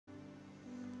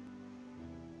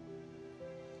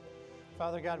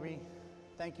Father God, we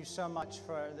thank you so much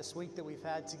for this week that we've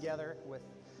had together with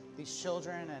these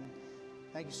children, and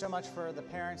thank you so much for the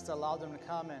parents that allowed them to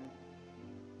come, and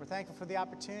we're thankful for the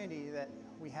opportunity that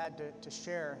we had to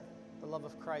share the love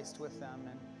of Christ with them.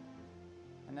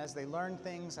 And as they learn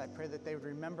things, I pray that they would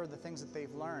remember the things that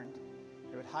they've learned.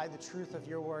 They would hide the truth of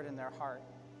your word in their heart,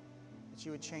 that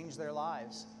you would change their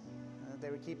lives, and that they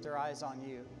would keep their eyes on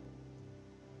you.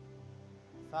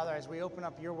 Father, as we open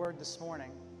up your word this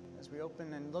morning, as we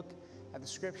open and look at the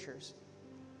scriptures,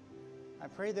 I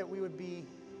pray that we would be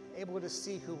able to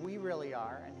see who we really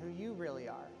are and who you really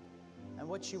are and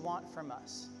what you want from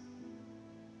us.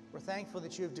 We're thankful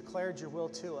that you have declared your will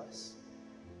to us.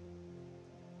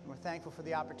 And we're thankful for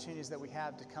the opportunities that we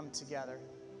have to come together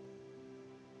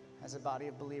as a body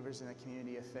of believers in a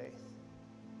community of faith.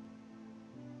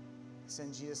 It's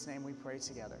in Jesus' name we pray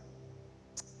together.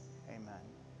 Amen.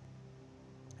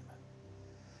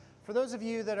 For those of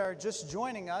you that are just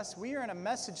joining us, we are in a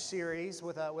message series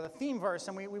with a theme verse,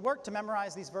 and we work to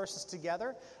memorize these verses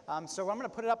together. So I'm going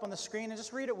to put it up on the screen and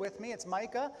just read it with me. It's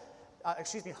Hosea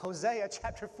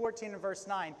chapter 14 and verse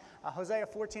 9. Hosea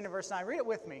 14 and verse 9. Read it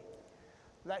with me.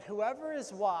 Let whoever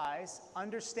is wise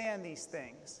understand these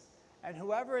things, and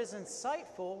whoever is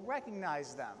insightful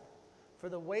recognize them. For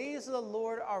the ways of the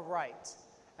Lord are right,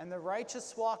 and the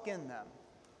righteous walk in them,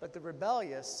 but the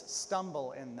rebellious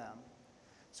stumble in them.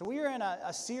 So we are in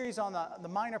a series on the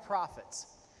minor prophets.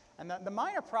 And the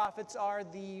minor prophets are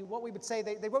what we would say,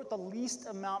 they wrote the least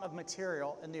amount of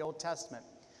material in the Old Testament.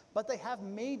 But they have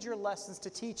major lessons to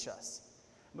teach us.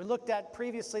 We looked at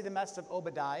previously the message of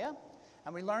Obadiah,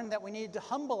 and we learned that we needed to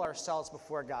humble ourselves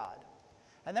before God.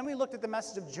 And then we looked at the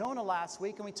message of Jonah last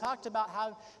week, and we talked about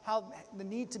how the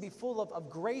need to be full of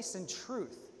grace and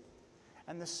truth.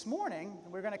 And this morning,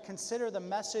 we're going to consider the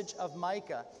message of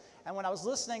Micah. And when I was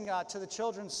listening to the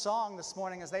children's song this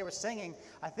morning as they were singing,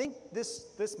 I think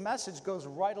this message goes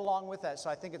right along with that. So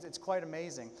I think it's quite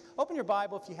amazing. Open your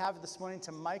Bible, if you have it this morning,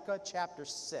 to Micah chapter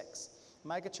 6.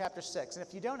 Micah chapter 6. And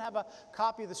if you don't have a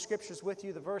copy of the scriptures with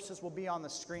you, the verses will be on the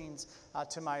screens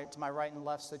to my right and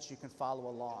left so that you can follow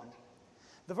along.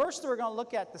 The verse that we're going to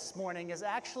look at this morning is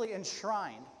actually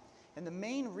enshrined in the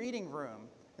main reading room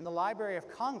in the Library of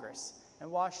Congress in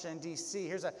Washington, D.C.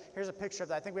 Here's a picture of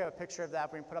that. I think we have a picture of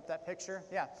that. We can put up that picture.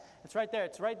 Yeah, it's right there.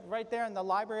 It's right there in the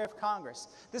Library of Congress.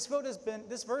 This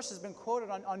verse has been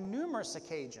quoted on numerous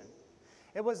occasions.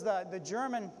 It was the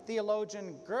German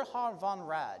theologian Gerhard von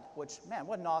Rad, which, man,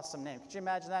 what an awesome name. Could you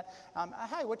imagine that?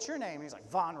 Hi, what's your name? And he's like,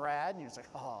 Von Rad. And you're just like,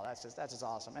 oh, that's just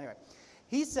awesome. Anyway,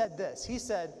 he said this. He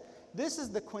said, this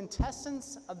is the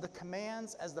quintessence of the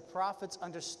commands as the prophets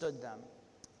understood them.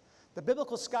 The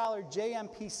biblical scholar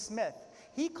J.M.P. Smith,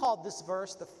 he called this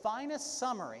verse the finest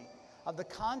summary of the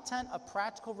content of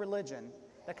practical religion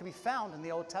that can be found in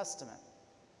the Old Testament.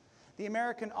 The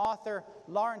American author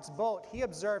Lawrence Boat, he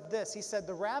observed this. He said,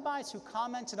 the rabbis who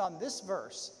commented on this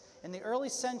verse in the early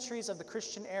centuries of the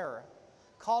Christian era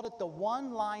called it the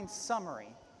one-line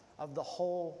summary of the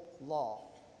whole law.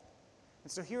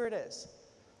 And so here it is,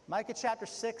 Micah chapter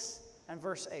 6 and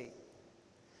verse 8.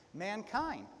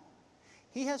 Mankind,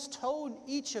 he has told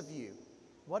each of you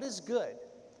what is good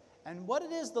and what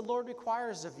it is the Lord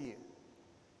requires of you,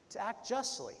 to act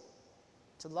justly,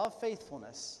 to love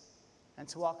faithfulness, and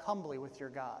to walk humbly with your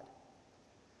God.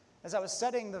 As I was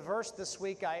studying the verse this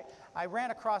week, I ran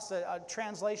across a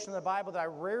translation of the Bible that I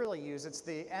rarely use. It's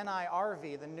the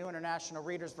NIRV, the New International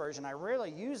Reader's Version. I rarely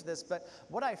use this, but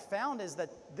what I found is that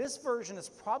this version is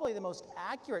probably the most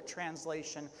accurate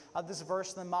translation of this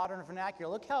verse in the modern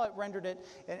vernacular. Look how it rendered it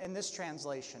in this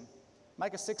translation.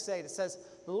 Micah 6:8, it says,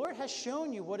 the Lord has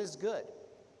shown you what is good.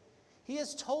 He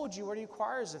has told you what he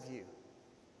requires of you,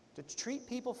 to treat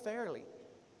people fairly.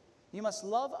 You must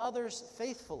love others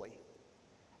faithfully,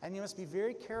 and you must be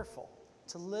very careful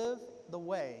to live the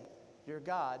way your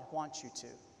God wants you to.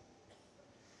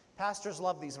 Pastors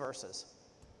love these verses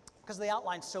because they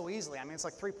outline so easily. I mean, it's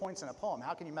like 3 points in a poem.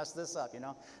 How can you mess this up, you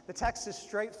know? The text is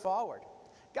straightforward.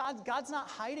 God's not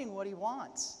hiding what he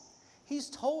wants. He's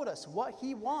told us what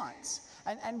he wants,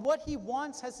 and what he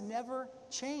wants has never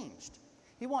changed.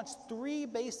 He wants 3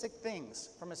 basic things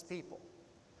from his people.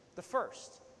 The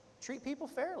first, treat people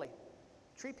fairly.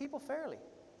 Treat people fairly.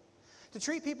 To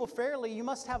treat people fairly, you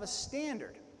must have a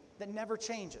standard that never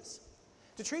changes.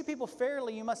 To treat people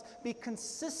fairly, you must be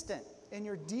consistent in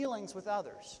your dealings with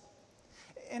others.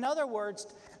 In other words,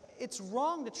 it's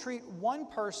wrong to treat one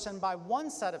person by one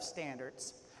set of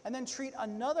standards and then treat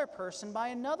another person by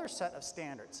another set of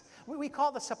standards. We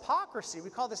call this hypocrisy. We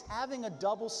call this having a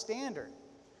double standard.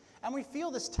 And we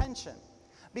feel this tension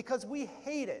because we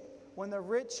hate it when the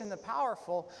rich and the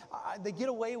powerful, they get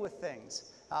away with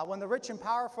things. When the rich and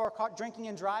powerful are caught drinking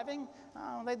and driving,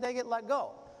 they get let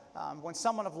go. When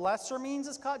someone of lesser means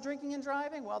is caught drinking and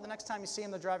driving, well, the next time you see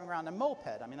them, they're driving around a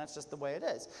moped. I mean, that's just the way it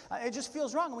is. It just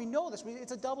feels wrong, and we know this.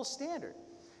 It's a double standard.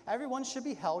 Everyone should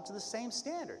be held to the same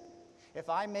standard. If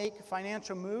I make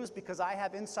financial moves because I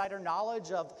have insider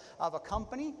knowledge of a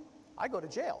company, I go to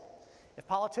jail. If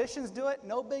politicians do it,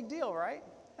 no big deal, right?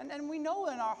 And we know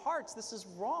in our hearts this is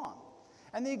wrong.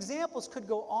 And the examples could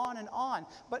go on,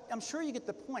 but I'm sure you get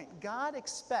the point. God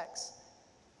expects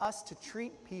us to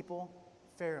treat people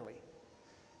fairly.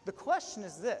 The question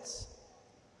is this: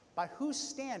 by whose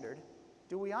standard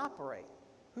do we operate?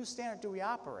 Whose standard do we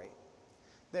operate?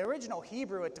 The original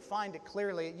Hebrew, it defined it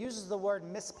clearly. It uses the word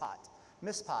mishpat.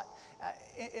 Mishpat.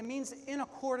 It means in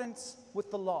accordance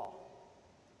with the law.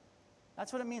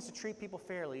 That's what it means to treat people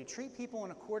fairly. You treat people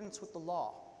in accordance with the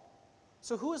law.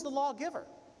 So who is the lawgiver?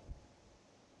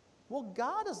 Well,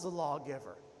 God is the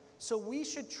lawgiver. So we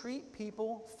should treat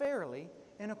people fairly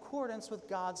in accordance with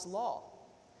God's law.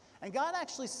 And God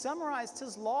actually summarized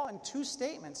his law in 2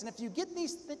 statements. And if you get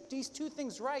these 2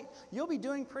 things right, you'll be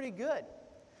doing pretty good.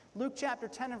 Luke chapter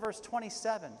 10 and verse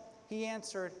 27, he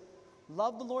answered,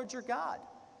 "Love the Lord your God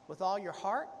with all your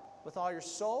heart, with all your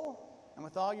soul, and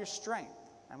with all your strength,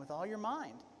 and with all your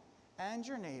mind, and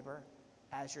your neighbor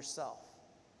as yourself."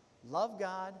 Love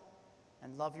God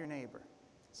and love your neighbor.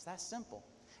 It's that simple.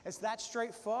 It's that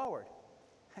straightforward.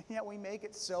 And yet we make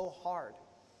it so hard.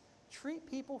 Treat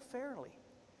people fairly.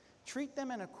 Treat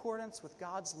them in accordance with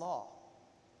God's law.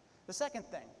 The second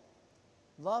thing,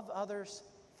 love others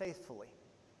faithfully.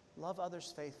 Love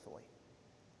others faithfully.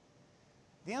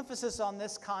 The emphasis on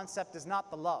this concept is not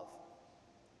the love.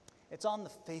 It's on the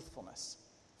faithfulness.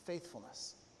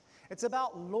 Faithfulness. It's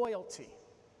about loyalty.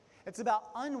 It's about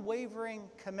unwavering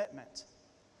commitment.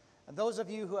 And those of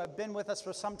you who have been with us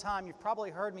for some time, you've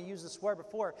probably heard me use this word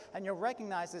before, and you'll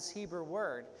recognize this Hebrew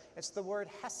word. It's the word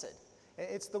hesed.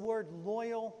 It's the word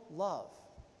loyal love.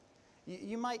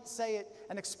 You might say it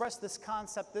and express this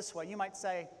concept this way. You might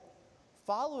say,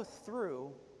 follow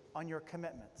through on your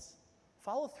commitments.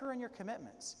 Follow through on your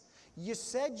commitments. You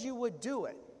said you would do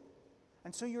it,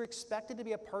 and so you're expected to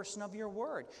be a person of your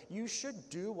word. You should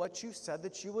do what you said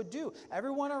that you would do.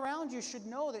 Everyone around you should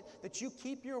know that you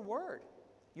keep your word.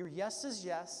 Your yes is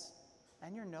yes,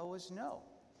 and your no is no.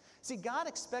 See, God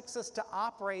expects us to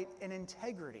operate in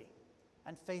integrity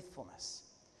and faithfulness.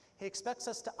 He expects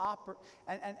us to operate,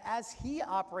 and as he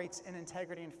operates in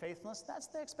integrity and faithfulness, that's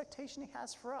the expectation he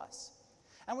has for us.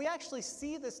 And we actually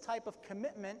see this type of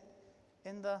commitment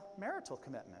in the marital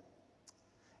commitment.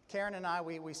 Karen and I,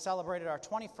 we celebrated our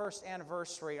 21st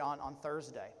anniversary on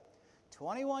Thursday.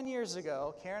 21 years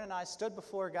ago, Karen and I stood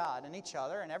before God and each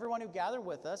other and everyone who gathered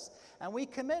with us, and we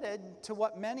committed to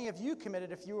what many of you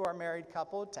committed if you are a married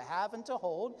couple, to have and to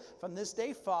hold from this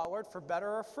day forward, for better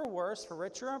or for worse, for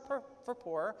richer or for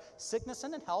poorer, sickness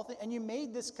and in health, and you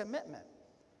made this commitment.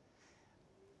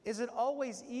 Is it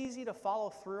always easy to follow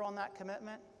through on that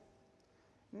commitment?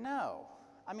 No.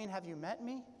 I mean, have you met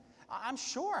me? I'm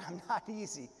sure I'm not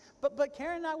easy. But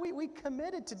Karen and I, we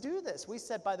committed to do this. We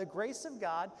said, by the grace of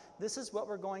God, this is what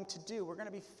we're going to do. We're going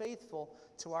to be faithful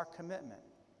to our commitment.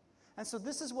 And so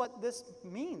this is what this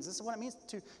means. This is what it means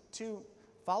to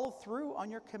follow through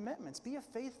on your commitments. Be a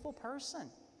faithful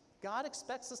person. God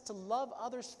expects us to love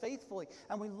others faithfully.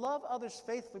 And we love others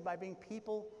faithfully by being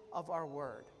people of our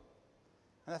word.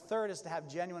 And the third is to have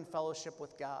genuine fellowship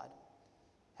with God.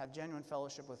 Have genuine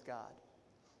fellowship with God.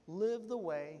 Live the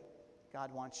way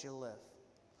God wants you to live.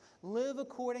 Live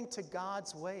according to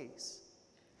God's ways.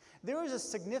 There is a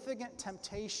significant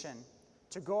temptation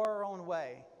to go our own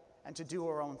way and to do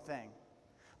our own thing.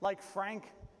 Like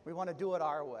Frank, we want to do it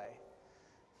our way.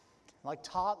 Like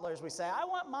toddlers, we say, I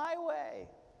want my way.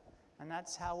 And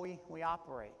that's how we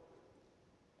operate.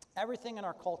 Everything in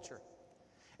our culture,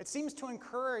 it seems to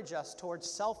encourage us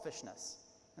towards selfishness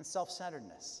and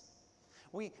self-centeredness.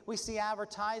 We see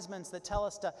advertisements that tell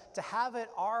us to have it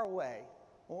our way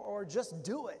or just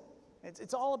do it.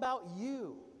 It's all about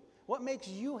you. What makes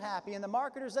you happy? And the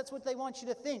marketers, that's what they want you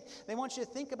to think. They want you to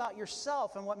think about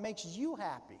yourself and what makes you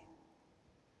happy.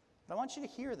 But I want you to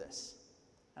hear this,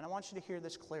 and I want you to hear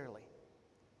this clearly.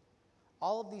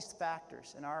 All of these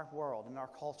factors in our world, in our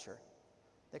culture,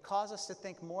 they cause us to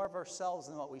think more of ourselves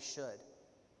than what we should.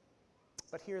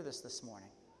 But hear this morning.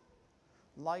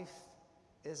 Life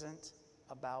isn't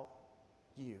about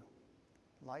you.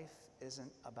 Life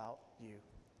isn't about you.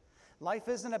 Life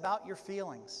isn't about your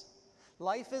feelings.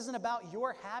 Life isn't about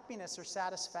your happiness or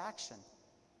satisfaction.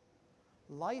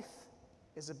 Life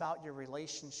is about your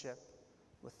relationship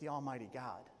with the Almighty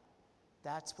God.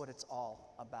 That's what it's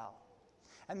all about.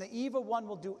 And the evil one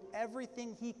will do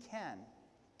everything he can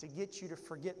to get you to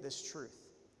forget this truth.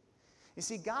 You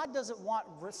see, God doesn't want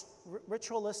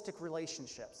ritualistic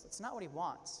relationships. That's not what he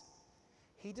wants.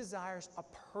 He desires a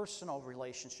personal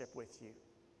relationship with you.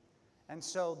 And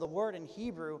so the word in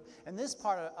Hebrew, in this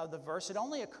part of the verse, it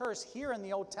only occurs here in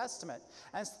the Old Testament.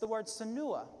 And it's the word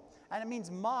sanua. And it means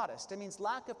modest. It means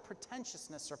lack of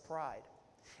pretentiousness or pride.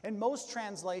 In most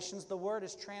translations, the word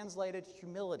is translated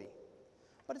humility.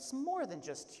 But it's more than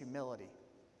just humility.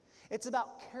 It's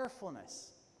about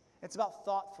carefulness. It's about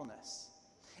thoughtfulness.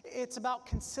 It's about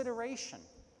consideration.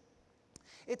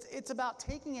 It's about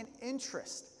taking an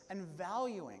interest and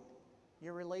valuing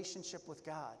your relationship with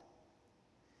God.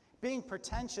 Being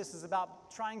pretentious is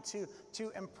about trying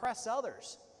to impress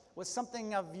others with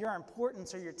something of your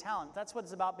importance or your talent. That's what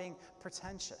it's about, being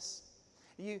pretentious.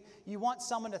 You want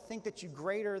someone to think that you're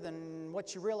greater than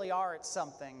what you really are at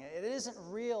something. It isn't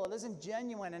real. It isn't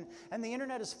genuine. And the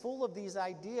internet is full of these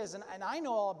ideas. And I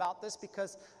know all about this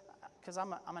because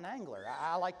I'm an angler.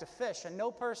 I like to fish. And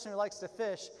no person who likes to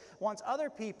fish wants other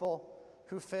people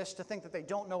who fish to think that they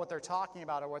don't know what they're talking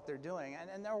about or what they're doing.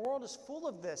 And our world is full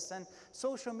of this. And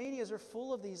social medias are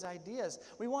full of these ideas.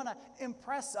 We want to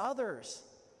impress others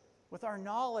with our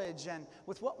knowledge and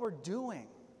with what we're doing.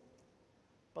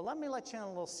 But let me let you in a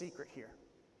little secret here.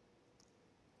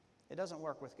 It doesn't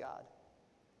work with God.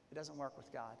 It doesn't work with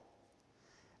God.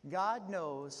 God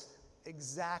knows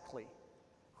exactly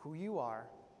who you are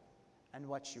and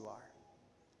what you are.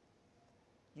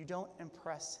 You don't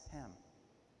impress him.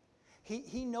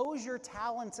 He knows your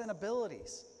talents and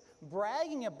abilities.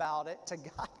 Bragging about it to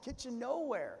God gets you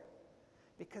nowhere.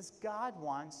 Because God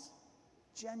wants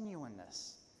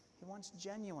genuineness. He wants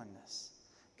genuineness.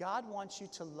 God wants you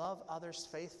to love others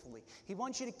faithfully. He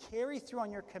wants you to carry through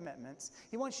on your commitments.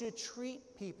 He wants you to treat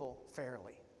people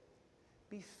fairly.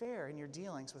 Be fair in your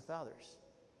dealings with others.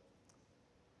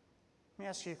 Let me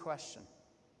ask you a question.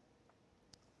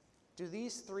 Do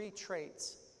these three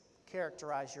traits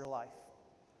characterize your life?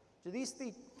 Do these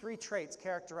three traits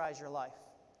characterize your life?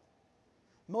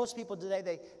 Most people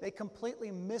today, they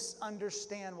completely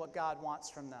misunderstand what God wants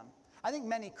from them. I think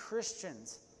many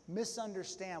Christians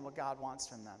misunderstand what God wants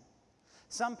from them.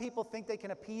 Some people think they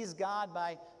can appease God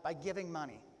by giving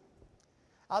money.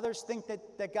 Others think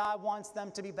that God wants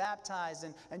them to be baptized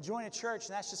and join a church,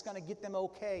 and that's just going to get them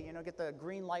okay, get the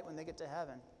green light when they get to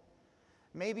heaven.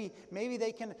 Maybe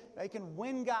they can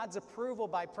win God's approval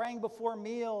by praying before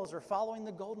meals or following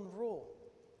the golden rule.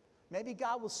 Maybe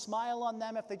God will smile on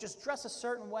them if they just dress a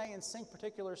certain way and sing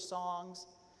particular songs.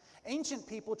 Ancient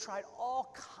people tried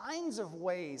all kinds of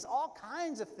ways, all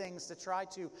kinds of things to try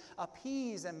to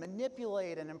appease and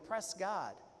manipulate and impress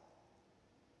God.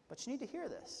 But you need to hear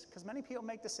this, because many people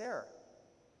make this error.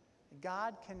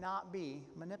 God cannot be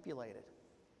manipulated.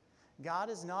 God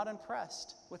is not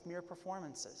impressed with mere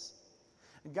performances.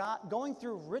 Going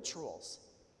through rituals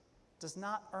does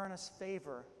not earn us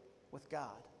favor with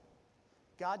God.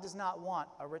 God does not want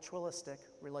a ritualistic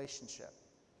relationship.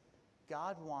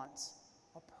 God wants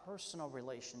a personal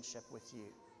relationship with you.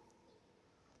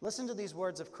 Listen to these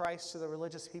words of Christ to the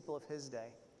religious people of his day.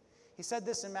 He said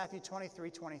this in Matthew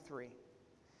 23:23.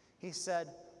 He said,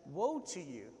 "Woe to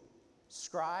you,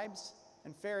 scribes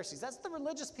and Pharisees." That's the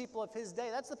religious people of his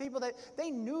day. That's the people that they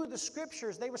knew the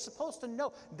scriptures. They were supposed to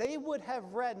know. They would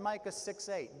have read Micah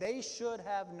 6:8. They should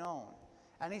have known.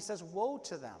 And he says, woe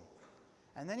to them.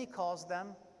 And then he calls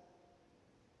them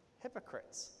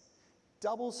hypocrites,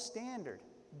 double standard,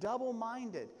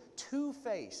 double-minded,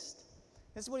 two-faced.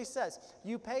 This is what he says.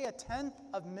 You pay a tenth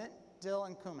of mint, dill,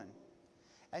 and cumin,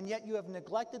 and yet you have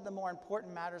neglected the more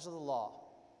important matters of the law: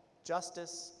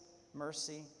 justice,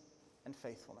 mercy, and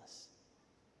faithfulness.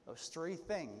 Those three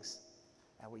things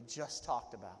that we just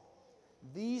talked about.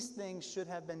 These things should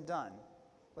have been done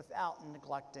without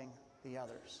neglecting the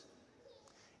others.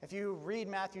 If you read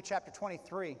Matthew chapter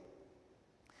 23,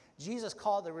 Jesus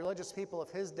called the religious people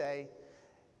of his day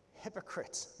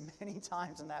hypocrites many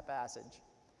times in that passage.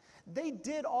 They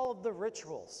did all of the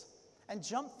rituals and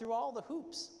jumped through all the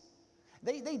hoops.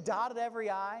 They dotted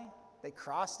every I, they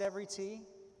crossed every T,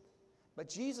 but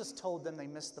Jesus told them they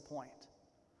missed the point.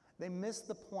 They missed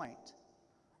the point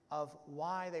of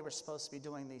why they were supposed to be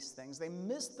doing these things. They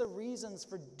missed the reasons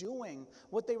for doing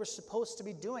what they were supposed to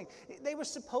be doing. They were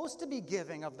supposed to be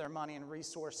giving of their money and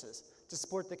resources to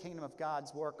support the kingdom of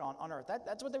God's work on earth.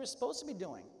 That's what they were supposed to be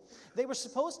doing. They were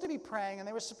supposed to be praying, and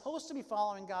they were supposed to be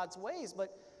following God's ways,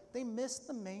 but they missed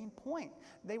the main point.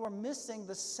 They were missing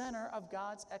the center of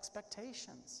God's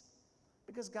expectations,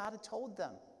 because God had told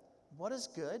them what is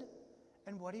good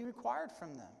and what he required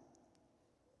from them.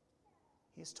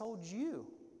 He has told you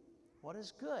what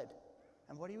is good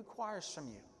and what he requires from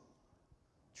you.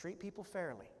 Treat people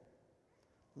fairly.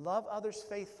 Love others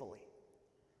faithfully.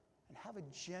 And have a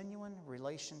genuine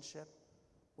relationship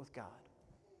with God.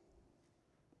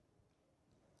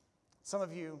 Some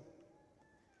of you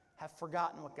have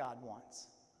forgotten what God wants.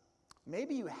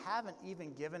 Maybe you haven't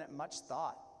even given it much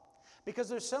thought because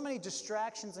there's so many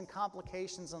distractions and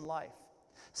complications in life.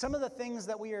 Some of the things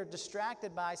that we are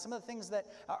distracted by, some of the things that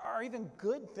are even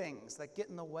good things that get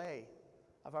in the way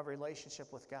of our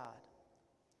relationship with God.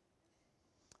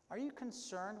 Are you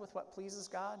concerned with what pleases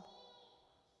God?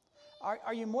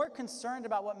 Are you more concerned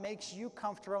about what makes you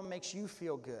comfortable and makes you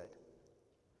feel good?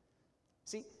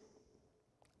 See,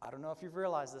 I don't know if you've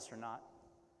realized this or not.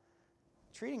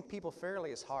 Treating people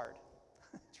fairly is hard.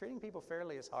 Treating people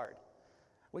fairly is hard.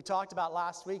 We talked about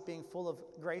last week being full of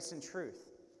grace and truth.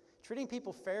 Treating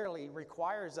people fairly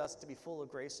requires us to be full of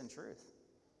grace and truth.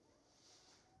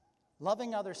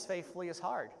 Loving others faithfully is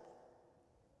hard.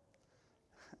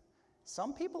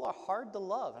 Some people are hard to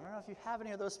love. I don't know if you have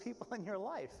any of those people in your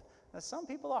life. Now, some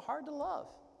people are hard to love.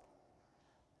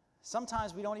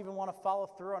 Sometimes we don't even want to follow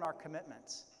through on our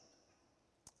commitments,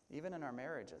 even in our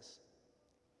marriages.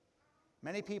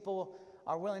 Many people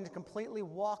are willing to completely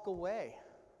walk away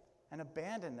and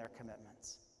abandon their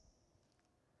commitments.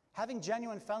 Having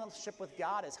genuine fellowship with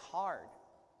God is hard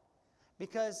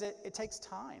because it takes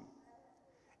time.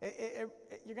 You're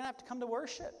going to have to come to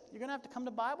worship. You're going to have to come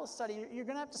to Bible study. You're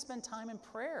going to have to spend time in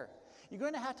prayer. You're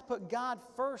going to have to put God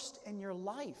first in your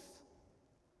life.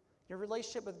 Your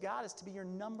relationship with God is to be your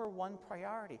number one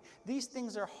priority. These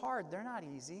things are hard. They're not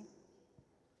easy.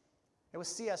 It was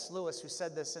C.S. Lewis who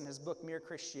said this in his book, Mere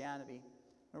Christianity.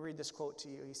 I'll read this quote to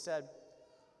you. He said,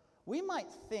 "We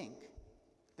might think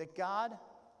that God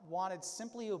wanted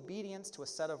simply obedience to a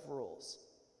set of rules."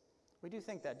 We do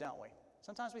think that, don't we?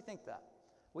 Sometimes we think that.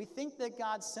 We think that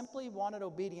God simply wanted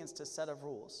obedience to a set of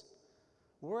rules,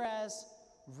 whereas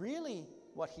really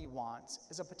what he wants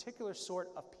is a particular sort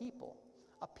of people,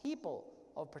 a people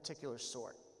of a particular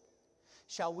sort.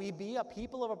 Shall we be a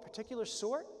people of a particular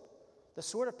sort? The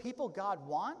sort of people God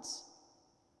wants?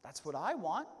 That's what I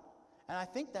want, and I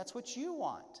think that's what you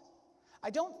want.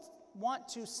 I don't want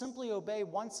to simply obey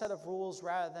one set of rules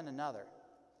rather than another.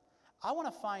 I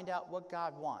want to find out what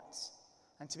God wants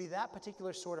and to be that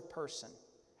particular sort of person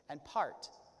and part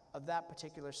of that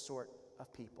particular sort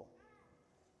of people.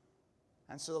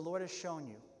 And so the Lord has shown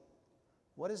you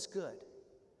what is good.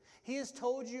 He has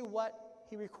told you what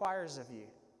he requires of you.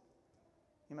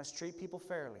 You must treat people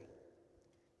fairly.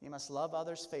 You must love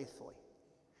others faithfully.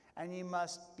 And you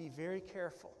must be very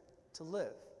careful to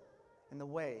live in the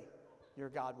way your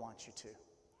God wants you to.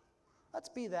 Let's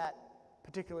be that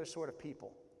particular sort of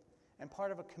people and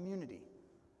part of a community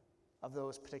of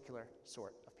those particular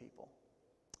sort of people.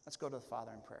 Let's go to the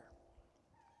Father in prayer.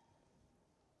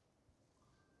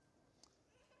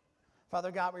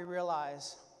 Father God, we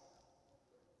realize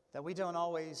that we don't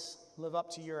always live up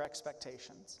to your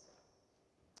expectations.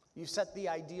 You've set the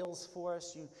ideals for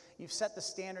us. You've set the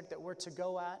standard that we're to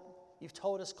go at. You've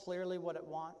told us clearly what it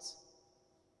wants.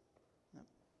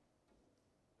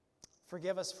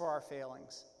 Forgive us for our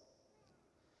failings.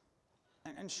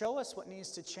 And show us what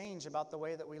needs to change about the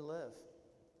way that we live.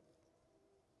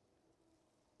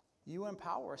 You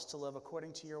empower us to live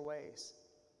according to your ways.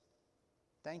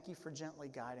 Thank you for gently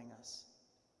guiding us.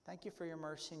 Thank you for your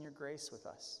mercy and your grace with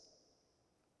us.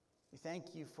 We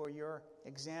thank you for your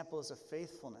examples of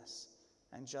faithfulness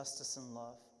and justice and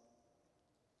love.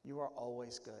 You are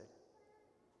always good.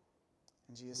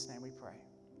 In Jesus' name we pray.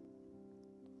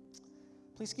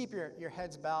 Please keep your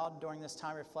heads bowed during this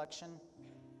time of reflection.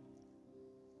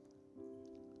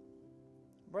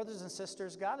 Brothers and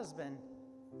sisters, God has been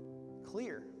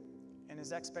clear in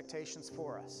his expectations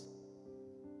for us.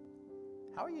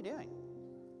 How are you doing?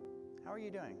 How are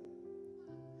you doing?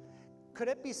 Could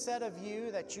it be said of you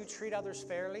that you treat others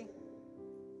fairly?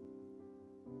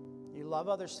 You love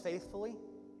others faithfully?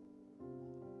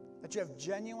 That you have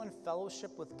genuine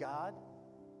fellowship with God?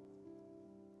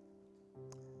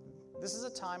 This is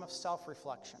a time of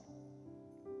self-reflection.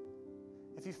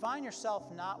 If you find yourself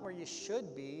not where you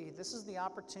should be, this is the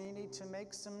opportunity to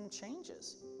make some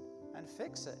changes and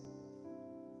fix it.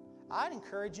 I'd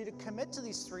encourage you to commit to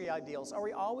these three ideals. Are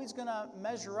we always going to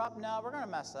measure up? No, we're going to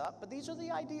mess up, but these are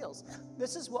the ideals.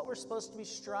 This is what we're supposed to be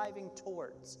striving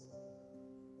towards.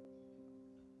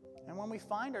 And when we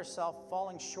find ourselves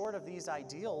falling short of these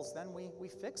ideals, then we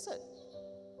fix it.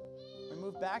 We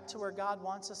move back to where God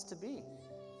wants us to be.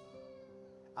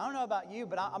 I don't know about you,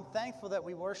 but I'm thankful that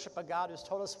we worship a God who's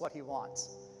told us what he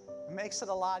wants. It makes it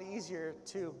a lot easier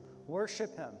to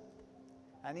worship him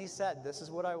And he said, this is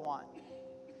what I want.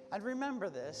 And remember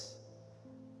this.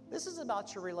 This is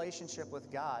about your relationship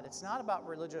with God. It's not about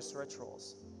religious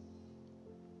rituals.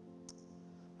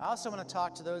 I also want to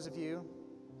talk to those of you,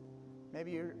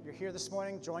 maybe you're here this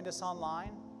morning, joined us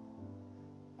online,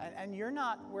 and you're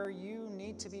not where you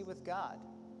need to be with God.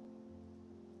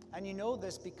 And you know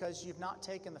this because you've not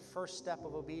taken the first step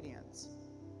of obedience.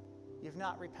 You've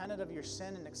not repented of your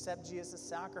sin and accepted Jesus'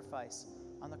 sacrifice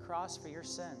on the cross for your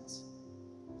sins.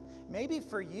 Maybe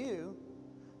for you,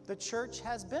 the church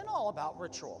has been all about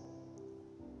ritual,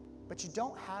 but you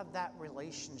don't have that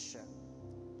relationship.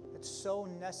 It's so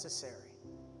necessary.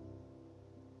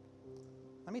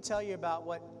 Let me tell you about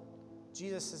what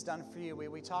Jesus has done for you.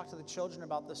 We talked to the children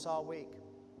about this all week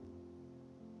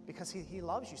because he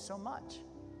loves you so much.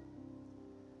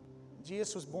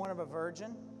 Jesus was born of a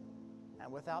virgin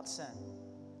and without sin.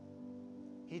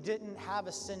 He didn't have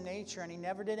a sin nature, and he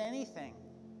never did anything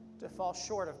to fall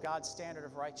short of God's standard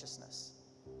of righteousness.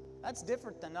 That's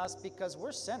different than us because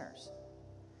we're sinners.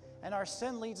 And our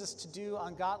sin leads us to do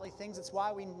ungodly things. It's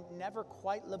why we never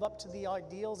quite live up to the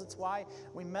ideals. It's why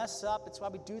we mess up. It's why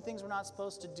we do things we're not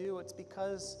supposed to do. It's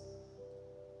because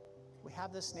we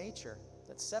have this nature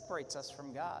that separates us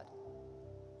from God.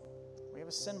 We have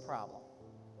a sin problem.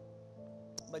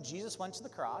 But Jesus went to the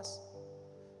cross,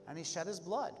 and he shed his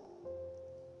blood.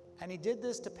 And he did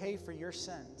this to pay for your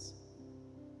sins.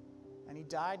 And he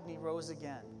died and he rose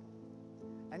again.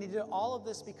 And he did all of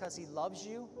this because he loves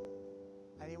you,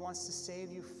 and he wants to save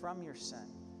you from your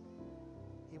sin.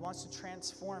 He wants to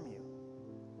transform you.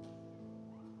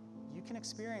 You can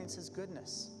experience his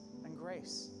goodness and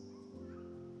grace.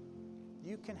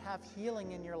 You can have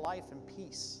healing in your life and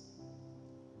peace.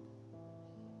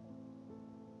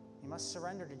 You must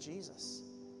surrender to Jesus.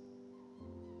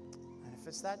 And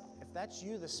if that's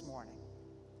you this morning,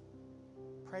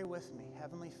 pray with me.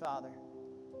 Heavenly Father,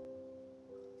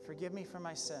 forgive me for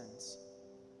my sins.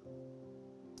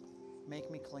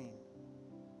 Make me clean.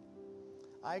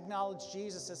 I acknowledge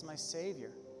Jesus as my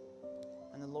Savior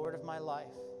and the Lord of my life.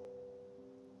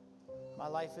 My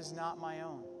life is not my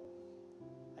own.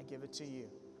 I give it to you.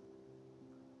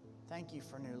 Thank you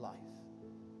for new life.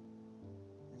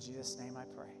 In Jesus' name I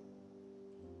pray.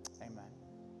 Amen.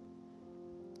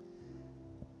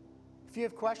 If you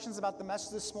have questions about the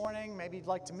message this morning, maybe you'd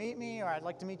like to meet me, or I'd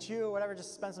like to meet you, or whatever,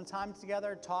 just spend some time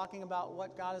together talking about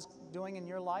what God is doing in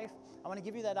your life. I want to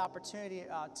give you that opportunity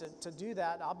to do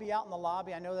that. I'll be out in the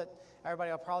lobby. I know that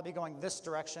everybody will probably be going this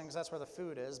direction because that's where the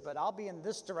food is, but I'll be in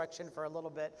this direction for a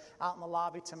little bit, out in the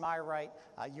lobby to my right,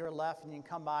 your left, and you can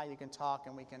come by, you can talk,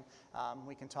 and we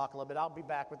can talk a little bit. I'll be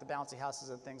back with the bouncy houses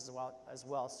and things as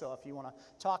well. So if you want to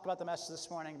talk about the message this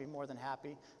morning, I'd be more than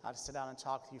happy to sit down and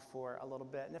talk with you for a little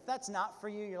bit. And if that's not for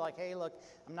you, you're like, hey, look,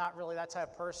 I'm not really that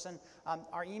type of person,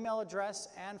 our email address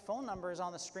and phone number is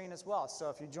on the screen as well.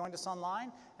 So if you joined us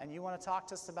online and you want to talk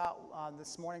to us about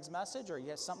this morning's message, or you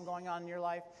have something going on in your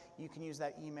life, you can use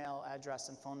that email address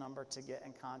and phone number to get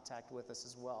in contact with us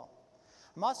as well.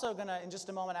 I'm also going to, in just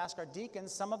a moment, ask our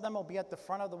deacons. Some of them will be at the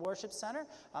front of the worship center,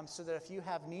 so that if you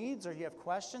have needs or you have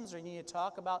questions or you need to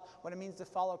talk about what it means to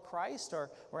follow Christ or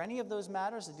any of those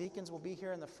matters, the deacons will be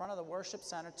here in the front of the worship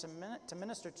center to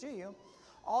minister to you.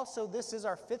 Also, this is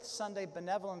our 5th Sunday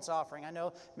benevolence offering. I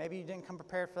know maybe you didn't come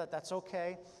prepared for that. That's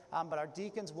okay. But our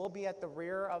deacons will be at the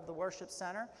rear of the worship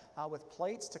center with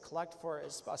plates to collect for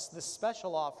this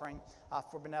special offering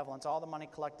for benevolence. All the money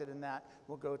collected in that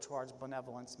will go towards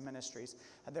benevolence ministries.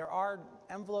 There are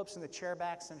envelopes in the chair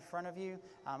backs in front of you.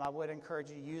 I would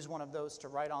encourage you to use one of those to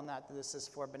write on that this is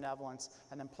for benevolence,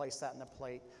 and then place that in the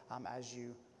plate as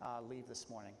you leave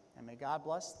this morning. And may God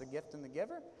bless the gift and the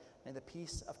giver. May the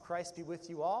peace of Christ be with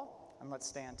you all, and let's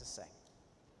stand to sing.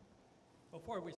 Before we